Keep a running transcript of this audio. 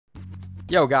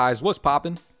Yo guys, what's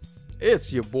poppin'?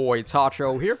 It's your boy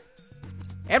Tacho here,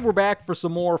 and we're back for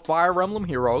some more Fire Emblem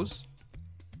Heroes.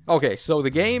 Okay, so the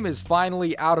game is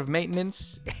finally out of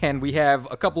maintenance, and we have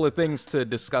a couple of things to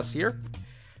discuss here.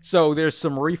 So there's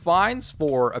some refines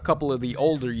for a couple of the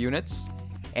older units,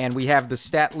 and we have the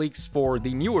stat leaks for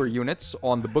the newer units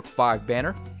on the Book 5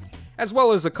 banner, as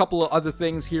well as a couple of other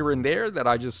things here and there that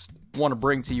I just want to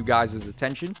bring to you guys'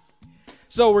 attention.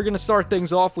 So we're going to start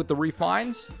things off with the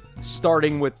refines,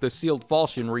 starting with the Sealed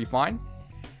Falchion refine.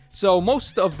 So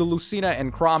most of the Lucina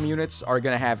and Chrom units are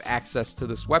going to have access to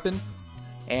this weapon,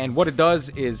 and what it does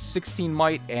is 16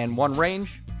 might and 1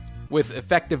 range, with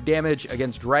effective damage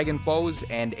against dragon foes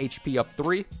and HP up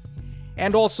 3.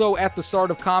 And also at the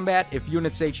start of combat, if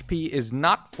unit's HP is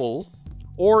not full,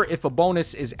 or if a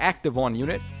bonus is active on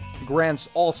unit, grants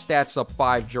all stats up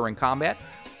 5 during combat.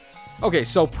 Okay,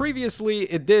 so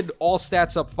previously it did all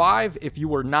stats up 5 if you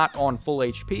were not on full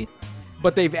HP,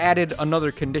 but they've added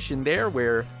another condition there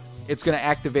where it's going to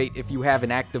activate if you have an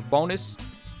active bonus.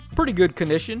 Pretty good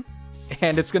condition,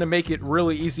 and it's going to make it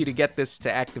really easy to get this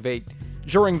to activate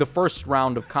during the first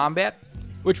round of combat,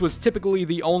 which was typically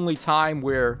the only time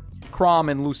where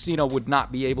Chrom and Lucina would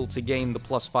not be able to gain the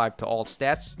 +5 to all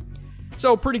stats.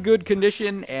 So pretty good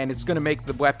condition, and it's going to make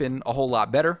the weapon a whole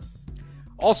lot better.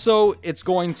 Also, it's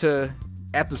going to,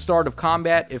 at the start of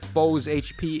combat, if foe's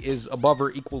HP is above or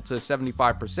equal to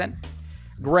 75%,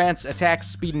 grants attack,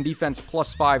 speed, and defense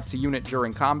 +5 to unit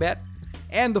during combat,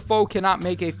 and the foe cannot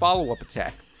make a follow-up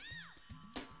attack.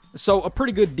 So a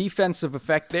pretty good defensive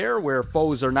effect there, where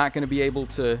foes are not going to be able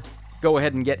to go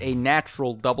ahead and get a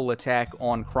natural double attack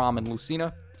on Chrom and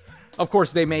Lucina. Of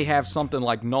course, they may have something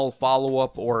like Knoll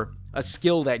follow-up or a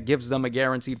skill that gives them a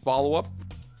guaranteed follow-up.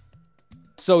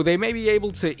 So they may be able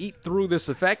to eat through this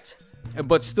effect,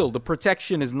 but still, the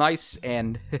protection is nice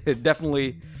and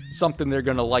definitely something they're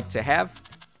going to like to have.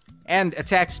 And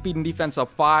attack, speed, and defense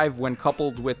up 5 when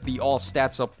coupled with the all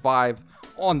stats up 5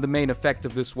 on the main effect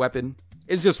of this weapon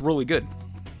is just really good.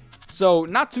 So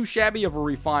not too shabby of a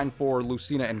refine for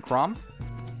Lucina and Chrom.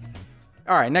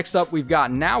 Alright, next up we've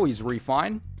got Nowi's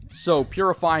refine. So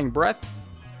Purifying Breath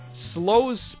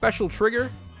slows special trigger,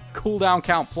 cooldown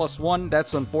count +1,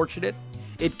 that's unfortunate.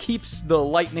 It keeps the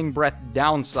lightning breath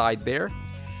downside there,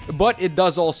 but it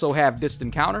does also have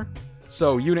distant counter,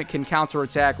 so unit can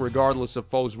counterattack regardless of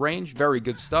foe's range. Very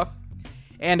good stuff.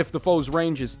 And if the foe's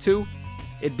range is 2,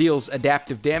 it deals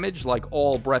adaptive damage like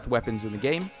all breath weapons in the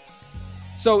game.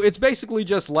 So it's basically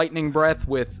just lightning breath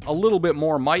with a little bit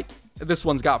more might. This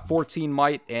one's got 14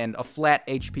 might and a flat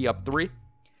HP up 3.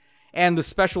 And the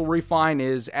special refine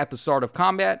is at the start of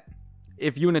combat.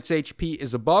 If unit's HP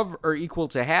is above or equal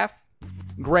to half,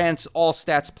 grants all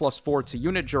stats +4 to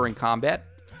unit during combat,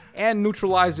 and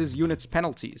neutralizes unit's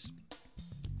penalties.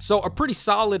 So a pretty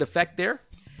solid effect there.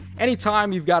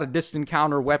 Anytime you've got a distant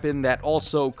counter weapon that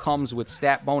also comes with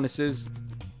stat bonuses,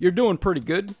 you're doing pretty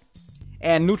good.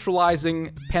 And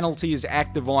neutralizing penalties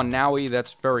active on Nowi,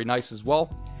 that's very nice as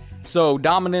well. So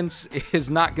dominance is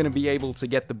not going to be able to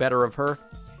get the better of her,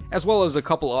 as well as a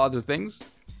couple of other things.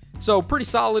 So pretty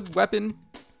solid weapon.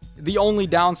 The only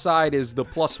downside is the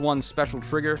 +1 special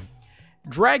trigger.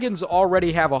 Dragons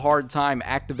already have a hard time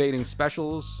activating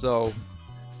specials, so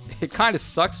it kind of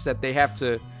sucks that they have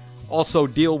to also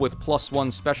deal with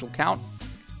 +1 special count.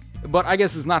 But I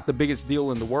guess it's not the biggest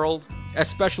deal in the world,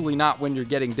 especially not when you're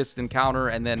getting distant counter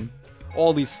and then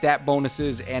all these stat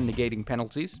bonuses and negating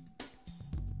penalties.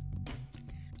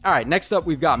 Alright, next up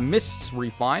we've got Mist's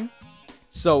refine.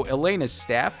 So Elena's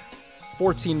staff,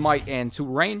 14 might and 2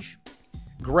 range.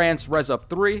 Grants res up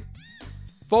 3.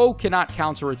 Foe cannot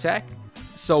counterattack,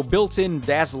 so built-in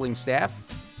Dazzling Staff.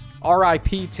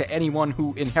 RIP to anyone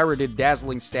who inherited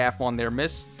Dazzling Staff on their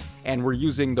Mist and were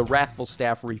using the Wrathful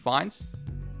Staff refines.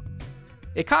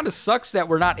 It kind of sucks that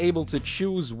we're not able to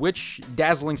choose which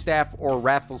Dazzling Staff or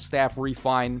Wrathful Staff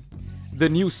refine the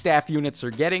new staff units are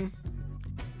getting,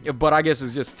 but I guess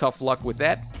it's just tough luck with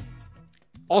that.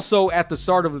 Also, at the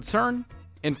start of the turn,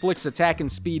 inflicts attack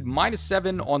and speed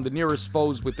 -7 on the nearest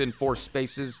foes within 4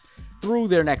 spaces through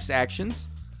their next actions.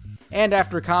 And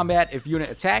after combat, if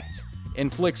unit attacked,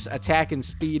 inflicts attack and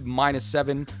speed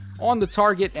 -7 on the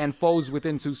target and foes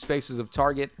within 2 spaces of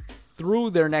target through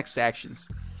their next actions.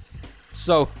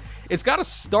 So it's got a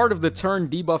start of the turn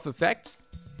debuff effect.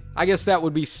 I guess that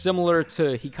would be similar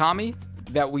to Hikami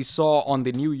that we saw on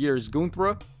the New Year's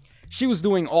Gunthra. She was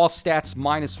doing all stats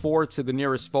 -4 to the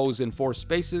nearest foes in 4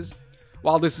 spaces,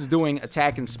 while this is doing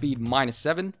attack and speed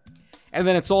 -7. And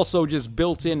then it's also just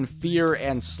built-in fear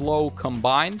and slow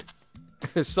combined.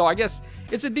 So I guess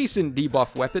it's a decent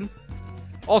debuff weapon.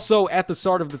 Also, at the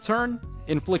start of the turn,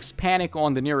 inflicts panic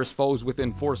on the nearest foes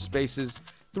within 4 spaces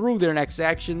through their next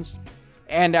actions,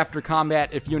 and after combat,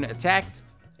 if unit attacked,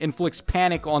 inflicts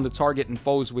panic on the target and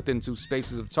foes within 2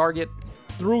 spaces of target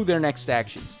through their next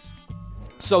actions.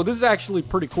 So this is actually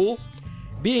pretty cool.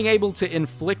 Being able to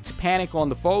inflict panic on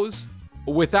the foes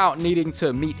without needing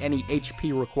to meet any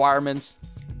HP requirements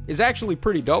is actually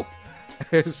pretty dope.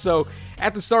 So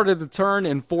at the start of the turn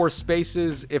in 4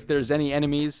 spaces, if there's any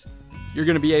enemies, you're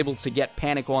going to be able to get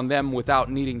panic on them without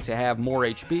needing to have more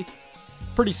HP.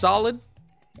 Pretty solid.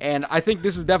 And I think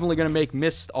this is definitely going to make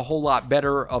Mist a whole lot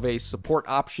better of a support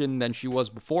option than she was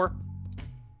before.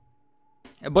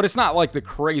 But it's not like the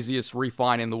craziest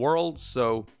refine in the world,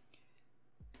 so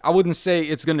I wouldn't say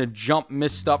it's going to jump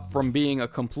Mist up from being a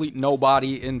complete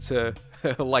nobody into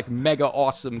like mega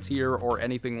awesome tier or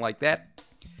anything like that.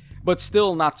 But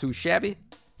still not too shabby.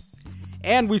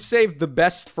 And we've saved the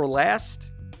best for last.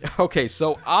 Okay,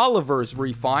 so Oliver's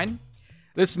refine.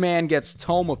 This man gets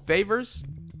Tome of Favors,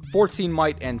 14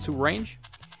 might and 2 range.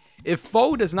 If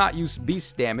foe does not use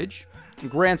beast damage,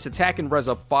 grants attack and res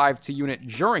up 5 to unit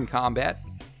during combat,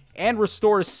 and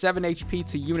restores 7 HP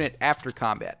to unit after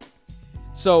combat.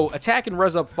 So attack and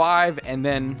res up 5, and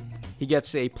then he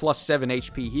gets a plus 7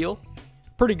 HP heal.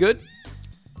 Pretty good.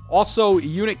 Also, a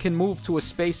unit can move to a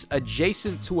space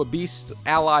adjacent to a beast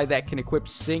ally that can equip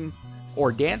Sing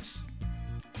or Dance.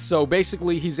 So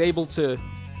basically, he's able to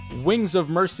Wings of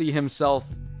Mercy himself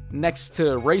next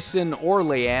to Rayson or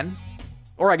Leanne,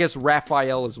 or I guess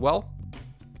Raphael as well,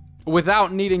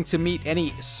 without needing to meet any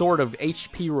sort of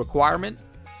HP requirement.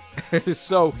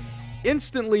 So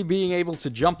instantly being able to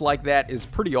jump like that is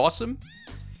pretty awesome.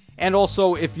 And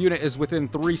also, if unit is within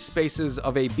 3 spaces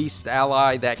of a beast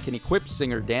ally that can equip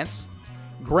Sing or Dance,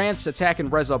 grants attack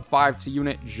and res up 5 to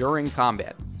unit during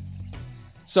combat.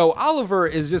 So Oliver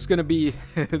is just going to be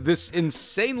this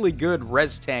insanely good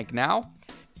res tank now,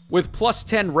 with plus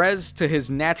 10 res to his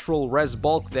natural res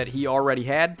bulk that he already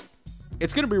had.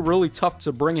 It's going to be really tough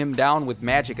to bring him down with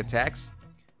magic attacks,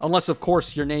 unless of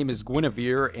course your name is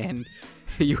Guinevere and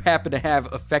you happen to have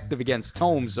effective against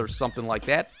tomes or something like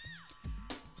that.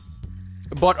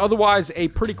 But otherwise, a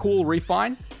pretty cool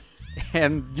refine,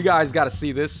 and you guys got to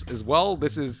see this as well.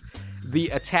 This is the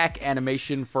attack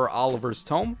animation for Oliver's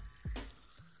tome.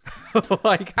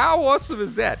 Like, how awesome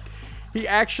is that? He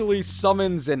actually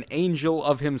summons an angel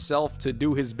of himself to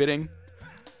do his bidding.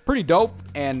 Pretty dope,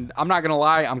 and I'm not gonna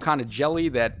lie, I'm kind of jelly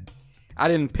that I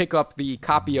didn't pick up the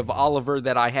copy of Oliver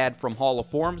that I had from Hall of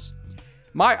Forms.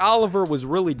 My Oliver was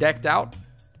really decked out.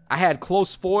 I had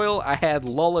Close Foil, I had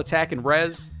Lull Attack and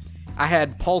Res, I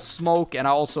had Pulse Smoke, and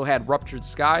I also had Ruptured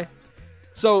Sky.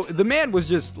 So the man was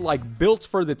just like built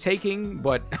for the taking,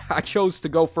 but I chose to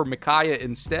go for Micaiah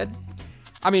instead.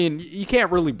 I mean, you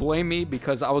can't really blame me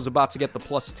because I was about to get the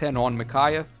plus 10 on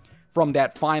Micaiah from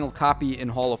that final copy in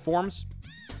Hall of Forms.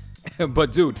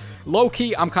 But dude,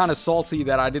 low-key, I'm kind of salty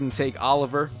that I didn't take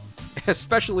Oliver,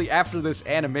 especially after this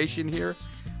animation here.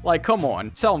 Like, come on,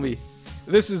 tell me,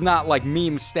 this is not like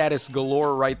meme status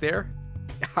galore right there.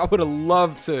 I would have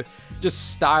loved to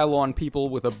just style on people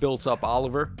with a built-up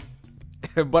Oliver.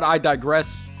 But I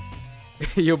digress.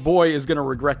 Your boy is going to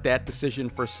regret that decision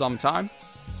for some time.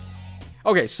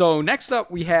 Okay, so next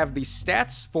up we have the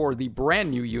stats for the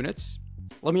brand new units.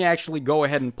 Let me actually go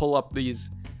ahead and pull up these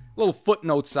little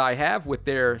footnotes I have with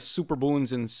their Super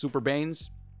Boons and Super Banes.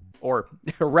 Or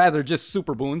rather, just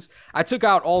Super Boons. I took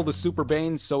out all the Super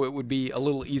Banes so it would be a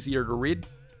little easier to read.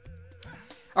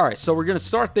 Alright, so we're going to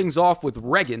start things off with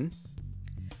Reginn.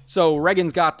 So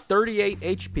Reginn's got 38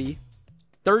 HP,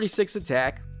 36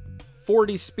 attack,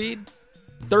 40 speed,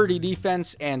 30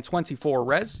 defense, and 24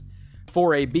 res,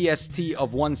 for a BST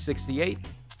of 168.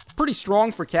 Pretty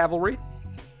strong for cavalry.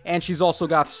 And she's also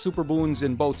got super boons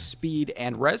in both speed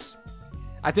and res.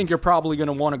 I think you're probably going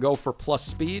to want to go for plus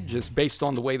speed, just based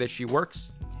on the way that she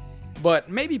works. But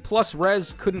maybe plus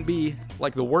res couldn't be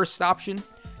like the worst option.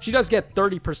 She does get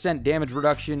 30% damage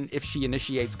reduction if she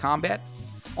initiates combat.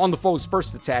 On the foe's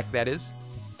first attack, that is.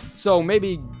 So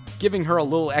maybe giving her a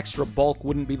little extra bulk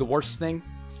wouldn't be the worst thing.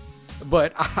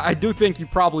 But I do think you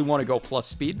probably want to go plus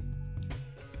speed.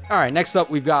 Alright, next up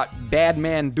we've got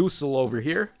Badman Duessel over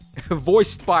here,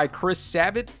 voiced by Chris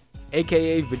Sabat,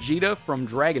 aka Vegeta from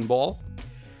Dragon Ball.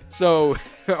 So,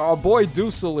 our boy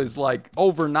Duessel is like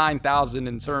over 9,000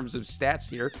 in terms of stats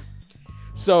here.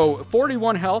 So,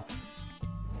 41 health,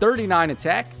 39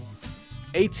 attack,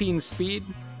 18 speed,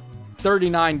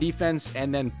 39 defense,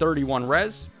 and then 31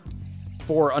 res,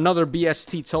 for another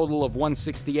BST total of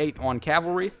 168 on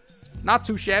cavalry. Not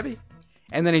too shabby.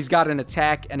 And then he's got an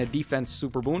attack and a defense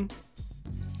super boon.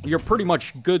 You're pretty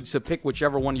much good to pick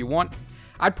whichever one you want.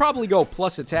 I'd probably go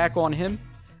plus attack on him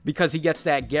because he gets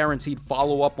that guaranteed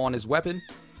follow-up on his weapon.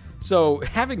 So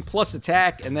having plus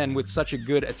attack and then with such a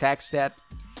good attack stat,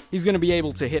 he's going to be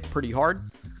able to hit pretty hard.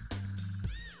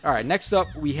 Alright, next up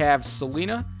we have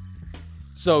Selena.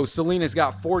 So Selena's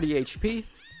got 40 HP,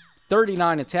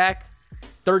 39 attack,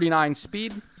 39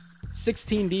 speed,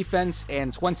 16 defense,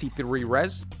 and 23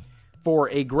 res for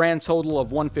a grand total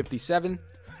of 157.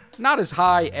 Not as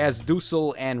high as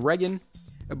Duessel and Reginn,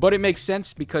 but it makes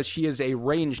sense because she is a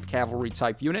ranged cavalry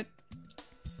type unit.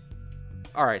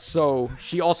 Alright, so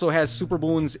she also has super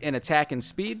boons in attack and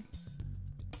speed.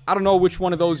 I don't know which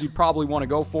one of those you'd probably want to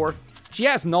go for. She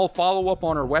has Knoll follow-up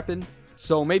on her weapon,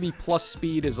 so maybe plus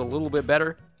speed is a little bit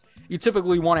better. You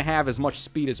typically want to have as much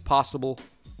speed as possible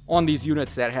on these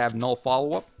units that have Knoll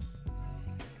follow-up.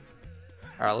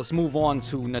 Alright, let's move on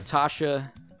to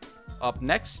Natasha up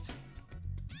next.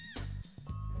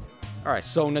 Alright,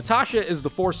 so Natasha is the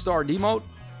 4-star demote.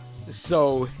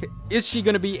 So, is she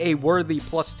going to be a worthy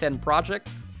plus 10 project?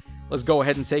 Let's go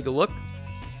ahead and take a look.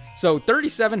 So,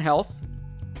 37 health,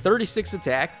 36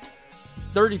 attack,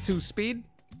 32 speed,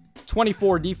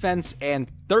 24 defense, and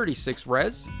 36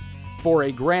 res for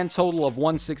a grand total of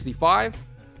 165.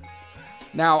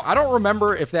 Now, I don't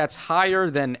remember if that's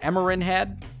higher than Emmeryn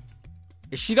had.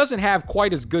 She doesn't have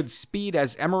quite as good speed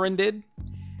as Emmeryn did,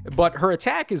 but her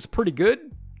attack is pretty good,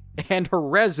 and her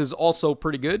res is also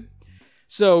pretty good.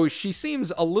 So she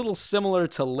seems a little similar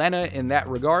to Lena in that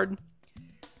regard.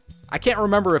 I can't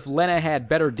remember if Lena had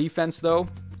better defense though,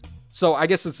 so I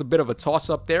guess it's a bit of a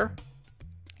toss-up there.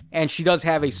 And she does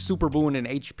have a super boon in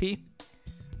HP.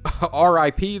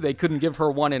 RIP, they couldn't give her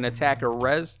one in attack or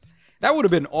res. That would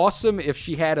have been awesome if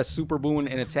she had a super boon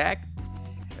in attack,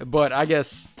 but I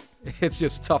guess it's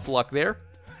just tough luck there.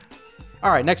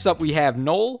 Alright, next up we have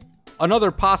Knoll,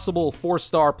 another possible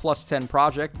 4-star plus 10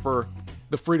 project for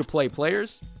the free-to-play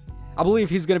players. I believe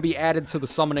he's going to be added to the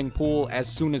summoning pool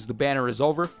as soon as the banner is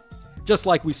over, just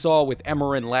like we saw with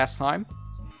Emmeryn last time.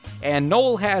 And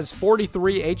Knoll has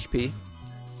 43 HP,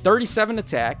 37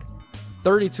 attack,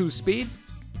 32 speed,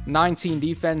 19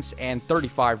 defense, and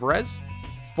 35 res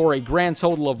for a grand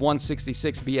total of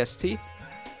 166 BST.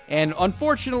 And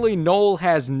unfortunately, Knoll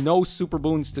has no super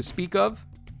boons to speak of.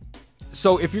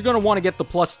 So if you're going to want to get the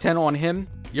plus 10 on him,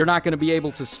 you're not going to be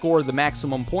able to score the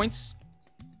maximum points.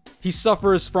 He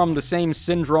suffers from the same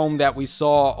syndrome that we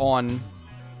saw on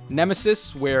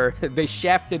Nemesis, where they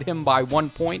shafted him by 1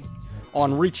 point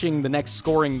on reaching the next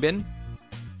scoring bin.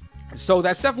 So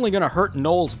that's definitely going to hurt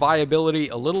Knoll's viability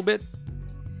a little bit.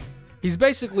 He's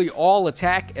basically all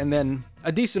attack and then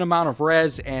a decent amount of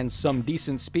res and some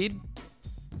decent speed.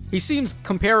 He seems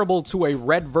comparable to a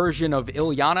red version of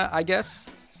Ilyana, I guess.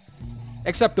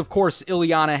 Except, of course,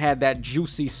 Ilyana had that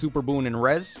juicy super boon in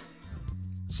res.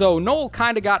 So Knoll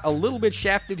kind of got a little bit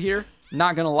shafted here,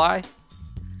 not gonna lie.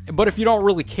 But if you don't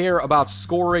really care about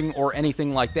scoring or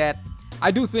anything like that,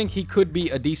 I do think he could be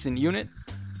a decent unit.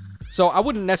 So I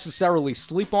wouldn't necessarily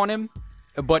sleep on him,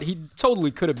 but he totally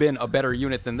could have been a better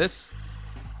unit than this.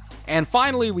 And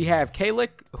finally, we have Caellach,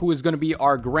 who is going to be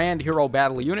our Grand Hero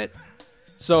Battle unit.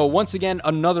 So once again,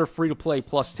 another free-to-play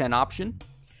plus 10 option.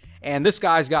 And this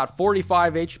guy's got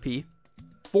 45 HP,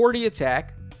 40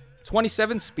 attack,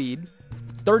 27 speed,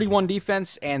 31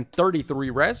 defense, and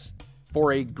 33 res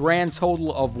for a grand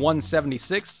total of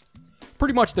 176.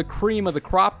 Pretty much the cream of the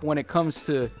crop when it comes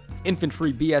to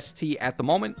infantry BST at the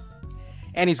moment.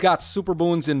 And he's got super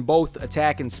boons in both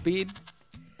attack and speed.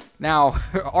 Now,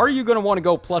 are you going to want to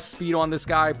go plus speed on this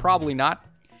guy? Probably not.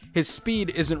 His speed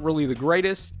isn't really the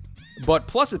greatest, but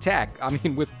plus attack. I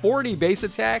mean, with 40 base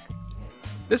attack,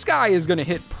 this guy is going to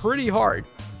hit pretty hard,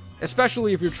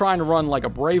 especially if you're trying to run like a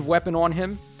brave weapon on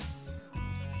him.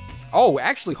 Oh,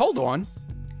 actually, hold on.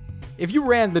 If you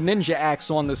ran the ninja axe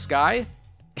on this guy,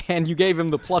 and you gave him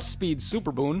the plus speed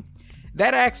super boon,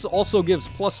 that axe also gives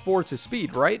plus 4 to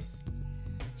speed, right?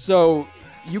 So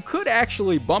you could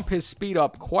actually bump his speed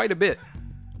up quite a bit.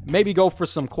 Maybe go for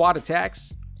some quad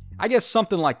attacks. I guess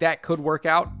something like that could work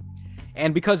out.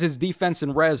 And because his defense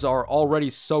and res are already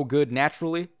so good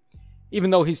naturally,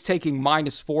 even though he's taking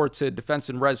 -4 to defense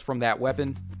and res from that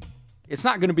weapon, it's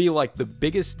not going to be like the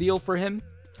biggest deal for him.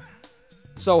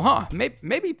 So,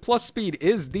 maybe plus speed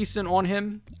is decent on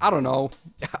him. I don't know.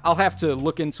 I'll have to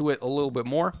look into it a little bit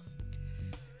more.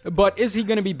 But is he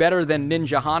going to be better than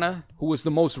Ninja Hana, who was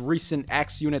the most recent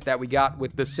axe unit that we got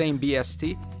with the same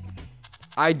BST?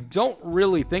 I don't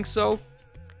really think so.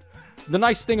 The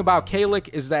nice thing about Caellach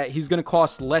is that he's going to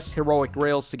cost less heroic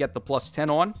rails to get the plus 10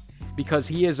 on, because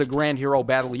he is a Grand Hero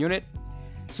Battle unit.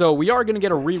 So we are going to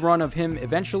get a rerun of him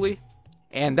eventually,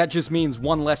 and that just means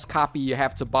one less copy you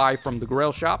have to buy from the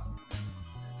Grail shop.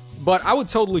 But I would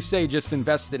totally say just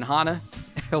invest in Hana.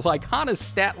 Like, Hana's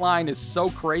stat line is so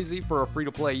crazy for a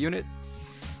free-to-play unit.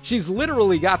 She's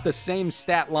literally got the same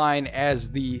stat line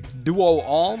as the Duo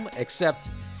Alm, except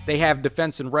they have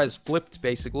defense and res flipped,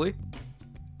 basically.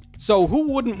 So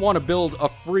who wouldn't want to build a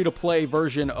free-to-play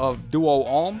version of Duo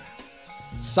Alm?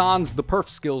 Sans the perf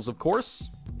skills, of course.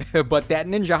 But that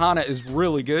Ninja Hana is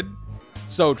really good,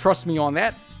 so trust me on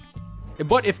that.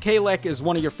 But if Caellach is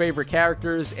one of your favorite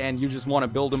characters and you just want to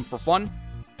build him for fun,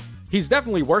 he's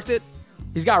definitely worth it.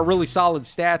 He's got really solid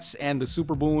stats, and the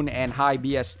Super Boon and high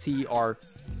BST are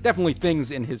definitely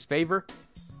things in his favor.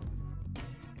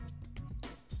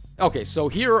 Okay, so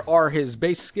here are his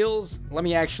base skills. Let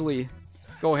me actually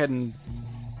go ahead and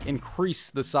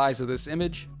increase the size of this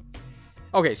image.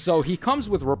 Okay, so he comes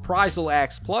with Reprisal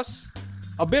Axe Plus.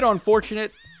 A bit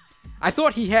unfortunate. I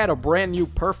thought he had a brand new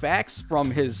Perf Axe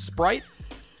from his sprite,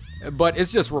 but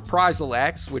it's just Reprisal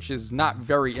Axe, which is not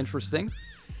very interesting.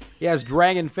 He has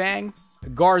Dragon Fang,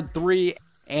 Guard 3,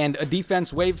 and a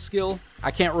Defense Wave skill.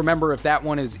 I can't remember if that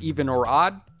one is even or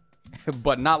odd,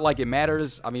 but not like it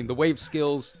matters. I mean, the wave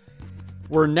skills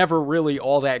were never really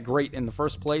all that great in the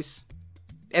first place.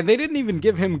 And they didn't even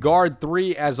give him Guard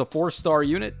 3 as a 4-star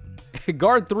unit.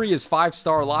 Guard 3 is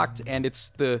 5-star locked, and it's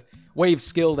the wave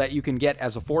skill that you can get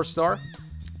as a 4-star.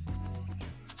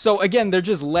 So again, they're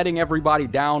just letting everybody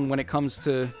down when it comes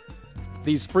to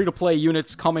these free-to-play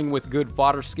units coming with good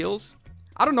fodder skills.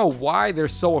 I don't know why they're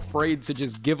so afraid to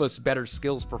just give us better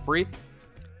skills for free.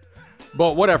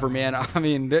 But whatever, man. I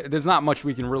mean, there's not much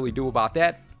we can really do about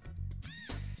that.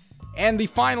 And the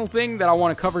final thing that I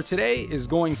want to cover today is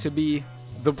going to be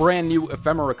the brand new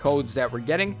ephemera codes that we're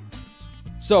getting.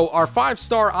 So our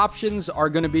 5-star options are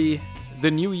going to be the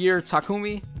New Year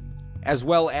Takumi, as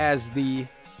well as the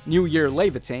New Year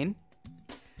Levitain.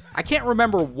 I can't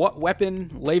remember what weapon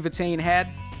Levitain had.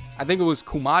 I think it was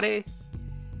Kumade.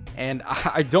 And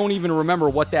I don't even remember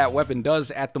what that weapon does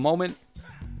at the moment.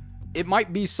 It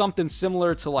might be something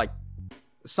similar to like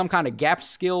some kind of gap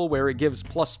skill where it gives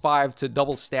 +5 to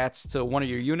double stats to one of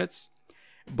your units.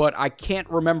 But I can't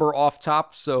remember off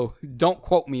top, so don't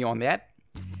quote me on that.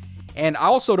 And I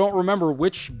also don't remember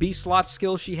which B-slot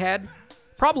skill she had.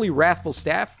 Probably Wrathful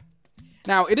Staff.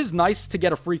 Now, it is nice to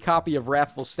get a free copy of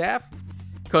Wrathful Staff,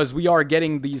 because we are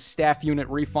getting these staff unit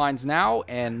refines now,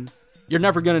 and you're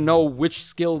never going to know which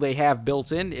skill they have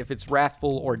built in, if it's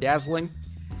Wrathful or Dazzling.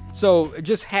 So,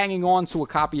 just hanging on to a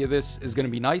copy of this is going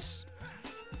to be nice.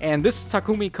 And this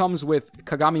Takumi comes with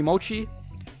Kagami Mochi,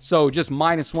 so just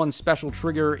 -1 special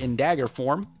trigger in dagger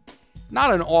form.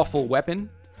 Not an awful weapon,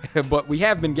 but we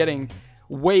have been getting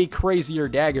way crazier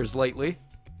daggers lately,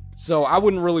 so I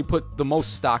wouldn't really put the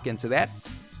most stock into that.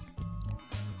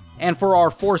 And for our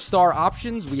 4-star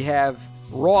options, we have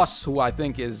Ross, who I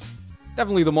think is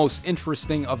definitely the most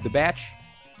interesting of the batch.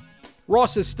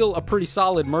 Ross is still a pretty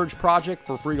solid merge project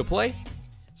for free-to-play,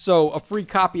 so a free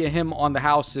copy of him on the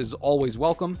house is always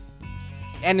welcome.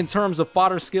 And in terms of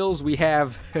fodder skills, we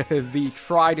have the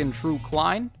tried and true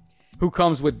Klein, who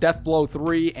comes with Death Blow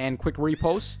 3 and Quick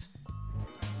Repost.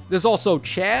 There's also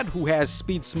Chad, who has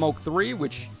Speed Smoke 3,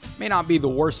 which may not be the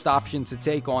worst option to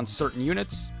take on certain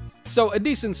units. So a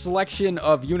decent selection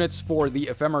of units for the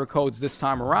ephemera codes this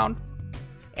time around.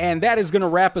 And that is going to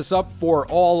wrap us up for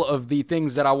all of the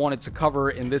things that I wanted to cover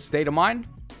in this Datamine.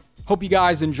 Hope you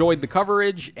guys enjoyed the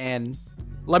coverage, and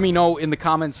let me know in the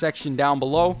comment section down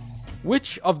below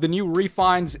which of the new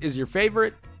refines is your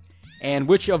favorite, and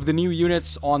which of the new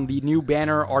units on the new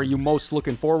banner are you most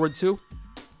looking forward to.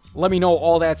 Let me know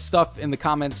all that stuff in the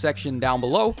comment section down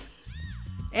below.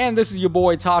 And this is your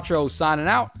boy Tacho signing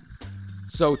out.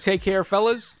 So take care,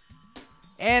 fellas,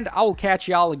 and I will catch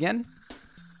y'all again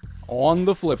on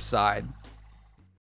the flip side.